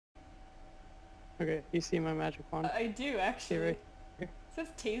Okay, you see my magic wand? I do, actually. See right here? It says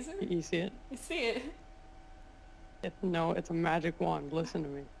taser? You see it? I see it. No, it's a magic wand. Listen to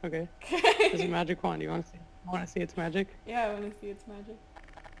me, okay? Okay. It's a magic wand. You wanna see? Want to see its magic? Yeah, I want to see its magic.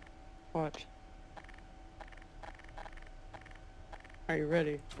 Watch. Are you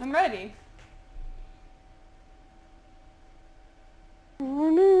ready? I'm ready.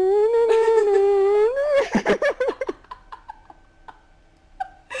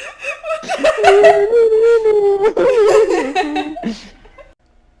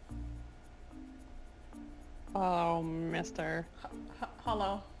 Oh, mister.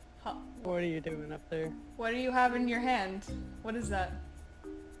 Hello. What are you doing up there? What do you have in your hand? What is that?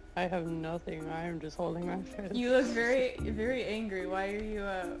 I have nothing. I am just holding my fist. You look very angry. Why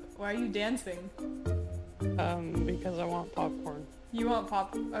are you dancing? Because I want popcorn. You want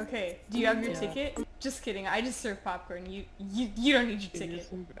okay. Do you have your Yeah. ticket? Just kidding. I just serve popcorn. You don't need your ticket.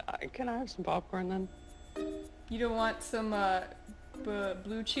 Can I have some popcorn then? You don't want some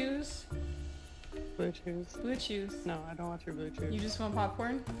blue chews? Blue chews? Blue chews. No, I don't want your blue chews. You just want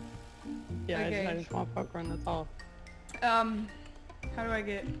popcorn? Yeah, Okay. I just want popcorn, that's all. How do I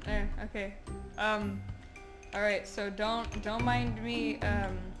get there? Okay. Alright, so don't mind me,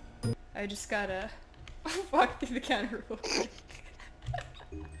 I just gotta walk through the counter real quick.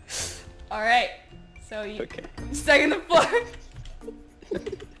 Alright, so you Okay. I'm stuck in the floor.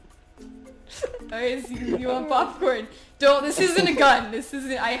 Alright, so you want popcorn. This isn't a gun. This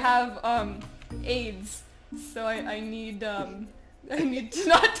isn't, I have, AIDS. So I need to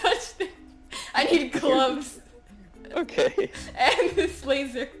not touch it. I need gloves. Okay. And this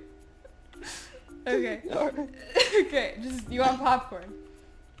laser. Okay. Alright. Okay, you want popcorn.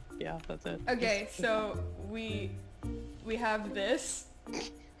 Yeah, that's it. Okay, so we have this.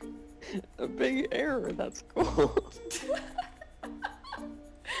 A big error, that's cool.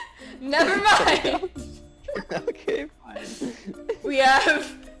 Never mind! Okay, fine. We have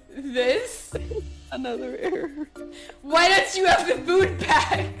this. Another error. Why don't you have the food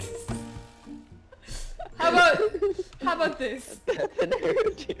bags? How about this? That's an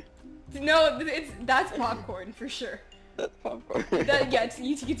error too. No, that's popcorn for sure. That's popcorn. Yeah,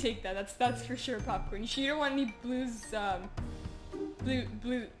 you can take that. That's for sure popcorn. You don't want any blue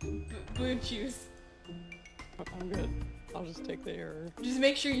chews. I'm good. I'll just take the error. Just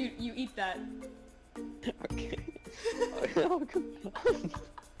make sure you eat that. Okay.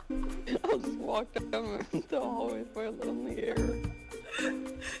 I'll just walk down the hallway for a lonely error.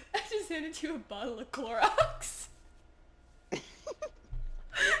 I just handed you a bottle of Clorox.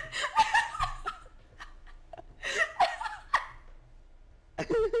 Oh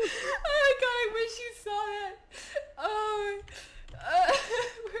my god, I wish you saw that. Oh,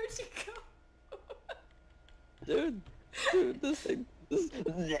 where'd you go? Dude, this thing,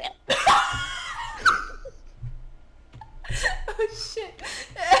 Oh shit.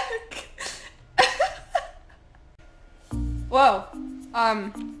 Whoa.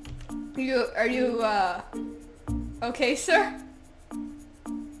 Are you okay, sir?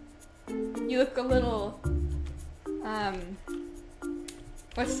 You look a little,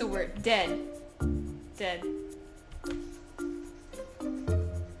 what's the word? Dead. Dead.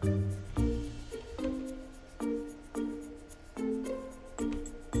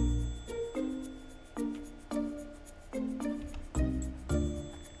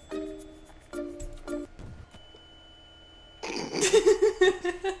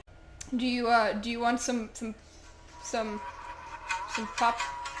 Do you want some pop?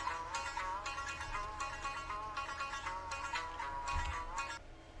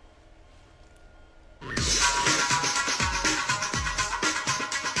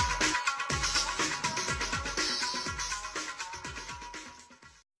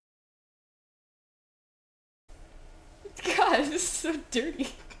 God, this is so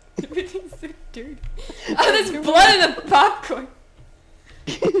dirty. Everything's so dirty. Oh, there's blood in the popcorn.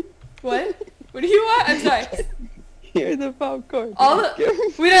 What? What do you want? I'm sorry. Here's the popcorn.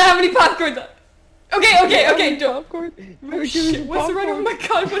 We don't have any popcorn though. Okay, don't. Popcorn. Oh shit, what's the run? Oh my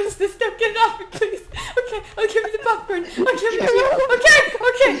god, what is this? No, get it off me, please. Okay, I'll give you the popcorn. I'll give it to you.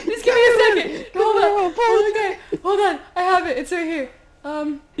 Okay, just give me a second. Hold on. I have it. It's right here.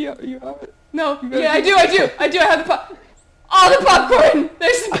 Yeah, you have it. No, yeah, I do. I have the all the popcorn.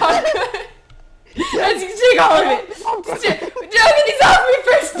 There's the popcorn. Yes, you can take all of it. Just get these off me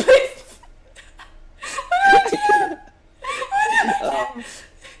first, please. What do I do?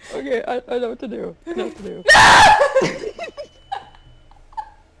 Okay, I know what to do.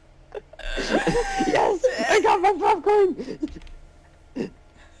 Yes! I got my popcorn!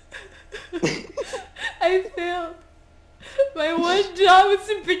 I failed. My one job is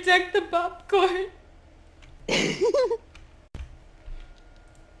to protect the popcorn.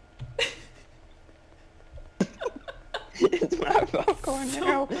 It's my popcorn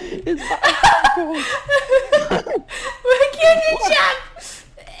now. It's my popcorn. Why can't you jump?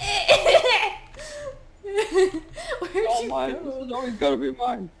 Where'd All you mine. go? This is always gotta be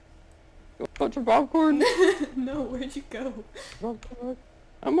mine. You want your popcorn? No, where'd you go?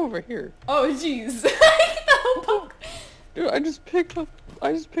 I'm over here. Oh jeez. No, Dude, I just picked up the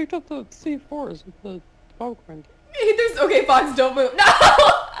C4s with the popcorn. Okay, Fox, don't move. No!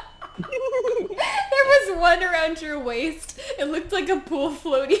 There was one around your waist. It looked like a pool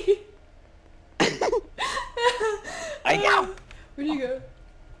floaty. I know. Where'd you go?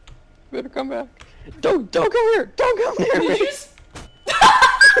 Better come back. Don't come here. Don't come near Did me. you just...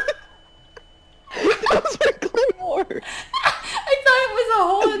 That was my claymore. I thought it was a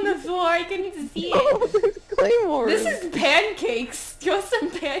hole in the floor. I couldn't see it. Oh, there's claymore. This is pancakes. Do you want some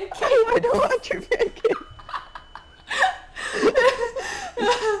pancakes? I don't want your pancake.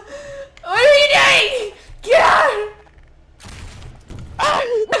 What are you doing? Get out!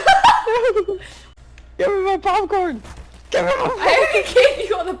 Give me my popcorn. Give me my popcorn. I already gave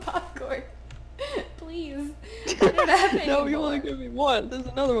you all the popcorn. Please. I don't have any No, you more. only give me one. There's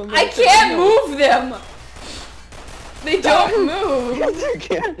another one. I can't move them. They don't move. Yes, you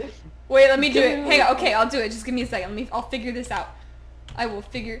can. Wait, let me do it. Hang on. Okay, I'll do it. Just give me a second. I'll figure this out. I will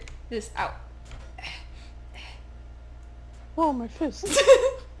figure this out. Oh, my fist.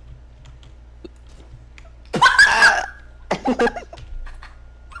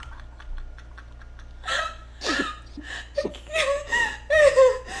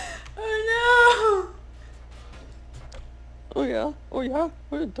 Oh Oh yeah. Oh yeah.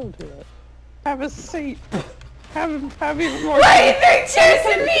 Wait, don't do that. Have a seat. Have even more. no! Why are you throwing chairs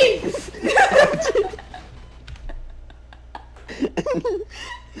at me?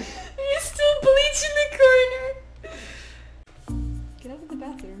 You're still bleach in the corner. Get out of the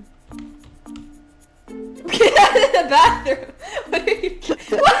bathroom. Get out of the bathroom.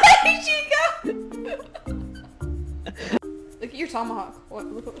 Where did you go? Look at your tomahawk. What?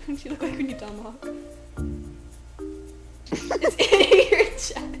 Look what you look like when you tomahawk. It's in your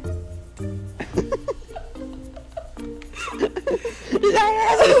chest.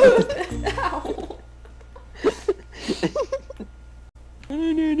 Ow.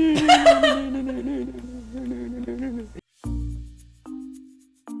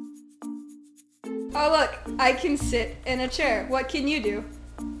 Oh look, I can sit in a chair. What can you do?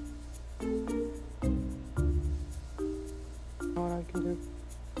 What I can do?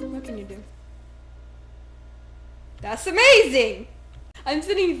 What can you do? That's amazing! I'm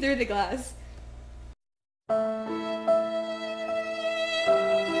sitting through the glass.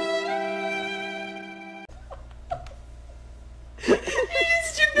 You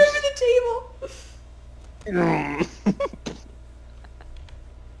just tripped over the table!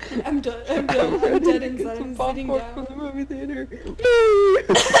 I'm done. I'm dead inside. I'm sitting down. From the movie theater.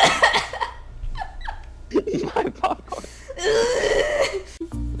 My popcorn.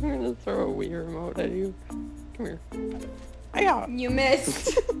 I'm gonna throw a Wii remote at you. Come here. Hiya! You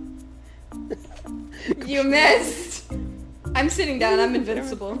missed. You missed. I'm sitting down. I'm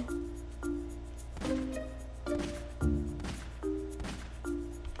invincible.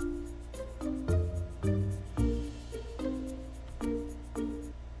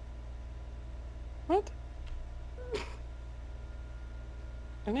 What?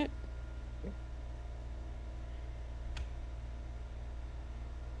 Can it?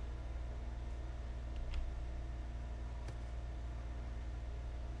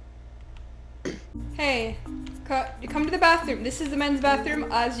 Hey, come to the bathroom. This is the men's bathroom.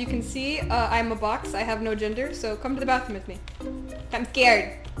 As you can see, I'm a box. I have no gender, so come to the bathroom with me. I'm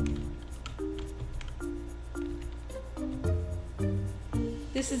scared.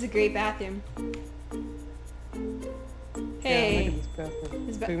 This is a great bathroom. Hey. Yeah, look at this bathroom.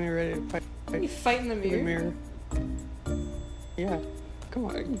 This Getting me ready to fight. You fight in the In the mirror. mirror. Yeah. Come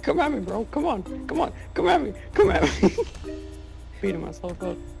on. Come at me, bro. Come on. Come on. Come at me. Come at me. Beating myself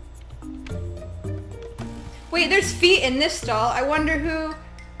up. Wait, there's feet in this stall. I wonder who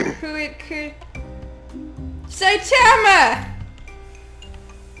it could... Saitama!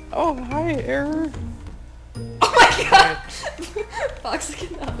 Oh, hi, Error. Oh my god! Fox,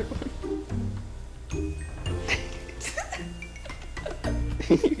 look at the other one.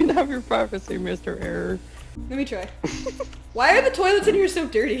 You can have your privacy, Mr. Error. Let me try. Why are the toilets in here so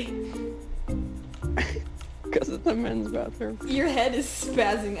dirty? Because it's a men's bathroom. Your head is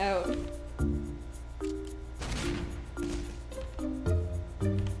spazzing out.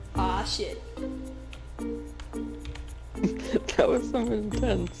 Ah, shit. That was some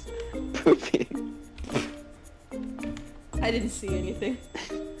intense pooping. I didn't see anything.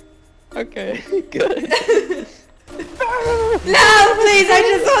 Okay, good. No, please, I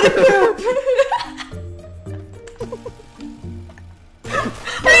just want to poop!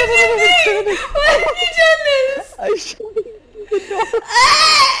 Why have you done this? I shouldn't.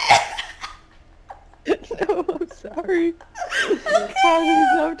 No, I'm sorry. Causing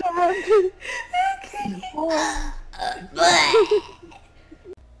stuff to happen.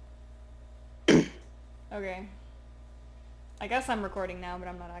 Okay. I guess I'm recording now, but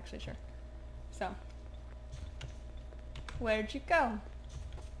I'm not actually sure. So. Where'd you go?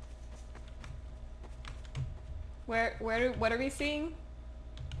 What are we seeing?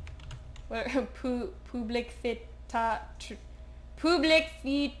 Public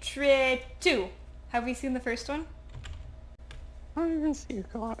Feature 2. Have we seen the first one? I don't even see you.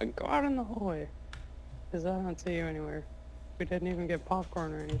 Go out in the hallway. Because I don't see you anywhere. We didn't even get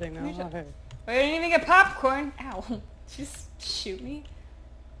popcorn or anything now. Oh, hey. We didn't even get popcorn. Ow. Just shoot me.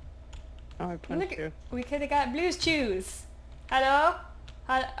 Oh, I punched you. We could have got Blue's Chews. Hello?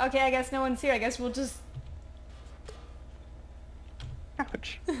 Okay, I guess no one's here. I guess we'll just...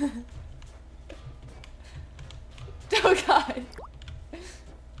 Ouch. Oh god. I'm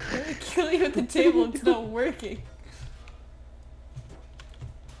gonna kill you at the table. It's not working.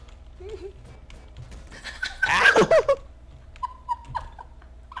 Ow!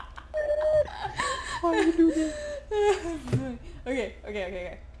 Why you do this? Okay.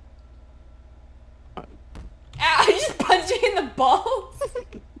 Ow, I just punched you in the balls!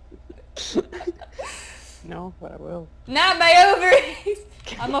 No, but I will. Not my ovaries!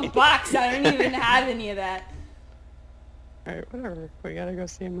 I'm a box, I don't even have any of that. Alright, whatever. We gotta go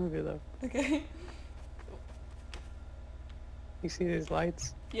see a movie though. Okay. You see these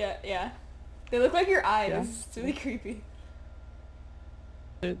lights? Yeah. They look like your eyes. Yeah? It's really creepy.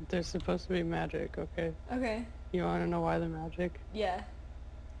 They're supposed to be magic, okay? Okay. You wanna know why they're magic? Yeah.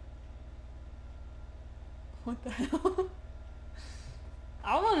 What the hell?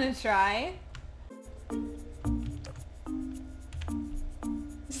 I wanna try.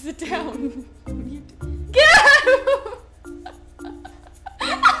 Sit down. Get out!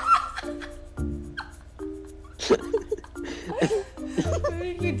 What are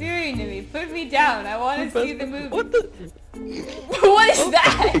you doing to me? Put me down. I want to see the movie. What the? What is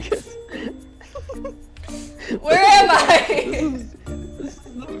that? Where am I? This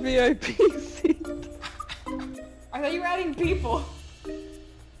is the VIP seat. I thought you were adding people.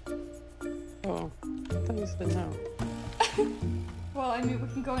 Oh, I thought you said no. Well, I mean, we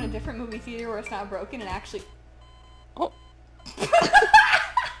can go in a different movie theater where it's not broken and actually... Oh.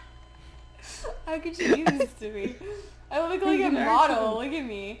 How could you do this to me? I look like a model. Look at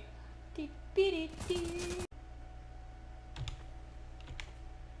me.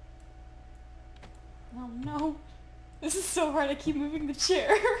 Oh no. This is so hard. I keep moving the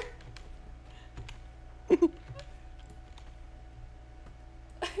chair. It's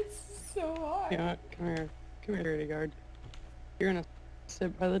so hard. You know what? Come here, security guard. You're gonna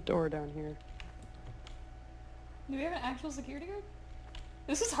sit by the door down here. Do we have an actual security guard?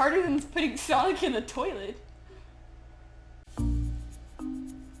 This is harder than putting Sonic in the toilet.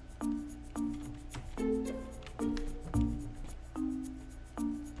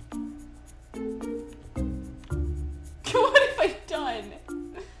 What have I done?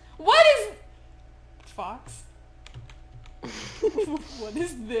 What is... Fox? What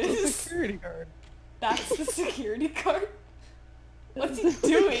is this? Security guard. That's the security guard? What's he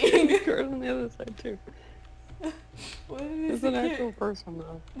Security doing? guard on the other side too. What is It's an actual person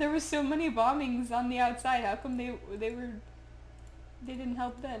though. There were so many bombings on the outside. How come they didn't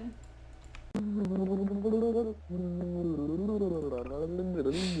help then? Dude,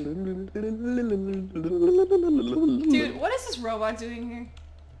 what is this robot doing here?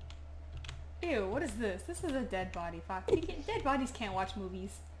 Ew, what is this? This is a dead body, Fox. Dead bodies can't watch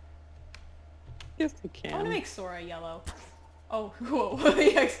movies. Yes, they can. I want to make Sora yellow. Oh, whoa,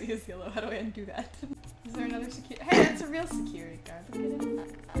 he actually is yellow. How do I undo that? Is there another security? Hey, that's a real security guard. Look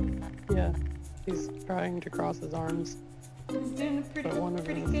at him. Yeah, he's trying to cross his arms. He's doing a pretty them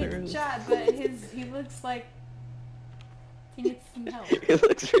good job, but he looks like he needs some help. He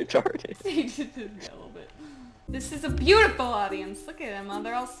looks retarded. He did a little bit. This is a beautiful audience. Look at them.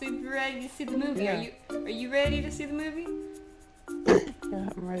 They're all super ready to see the movie. Yeah. Are you ready to see the movie? Yeah,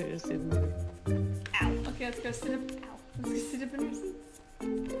 I'm ready to see the movie. Ow. Okay, let's go sit up. Ow. Let's go sit up in our seats.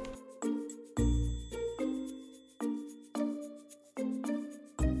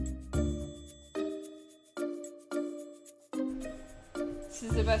 This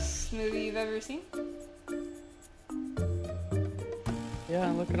is the best movie you've ever seen? Yeah,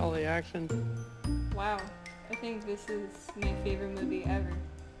 look at all the action. Wow. I think this is my favorite movie ever.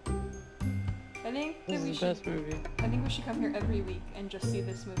 I think that This is the best movie. I think we should come here every week and just see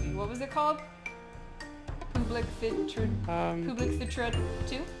this movie. What was it called? Public Theatre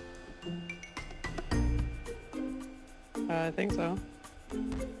 2? I think so.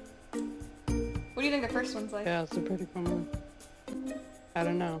 What do you think the first one's like? Yeah, it's a pretty fun one. I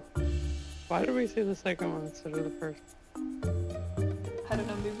don't know. Why did we see the second one instead of the first? I don't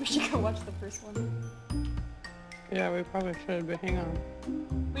know, maybe we should go watch the first one. Yeah, we probably should, but hang on.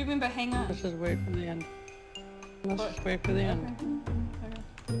 What do you mean by hang on? Let's just wait for the end. Let's What? just wait for the end. Okay.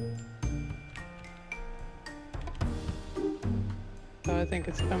 So I think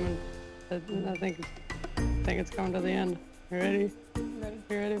it's coming. I think it's coming to the end. You ready? Ready?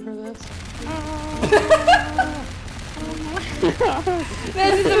 You ready for this?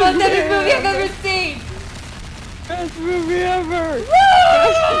 This is the most epic movie I've ever seen! Best movie ever!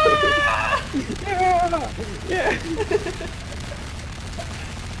 Yeah!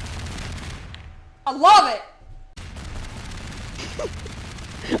 I love it!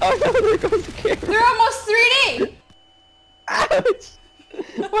 Oh no, there goes the camera! They're almost 3D! Ouch!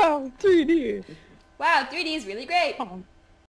 Wow, 3D! Wow, 3D is really great! Oh.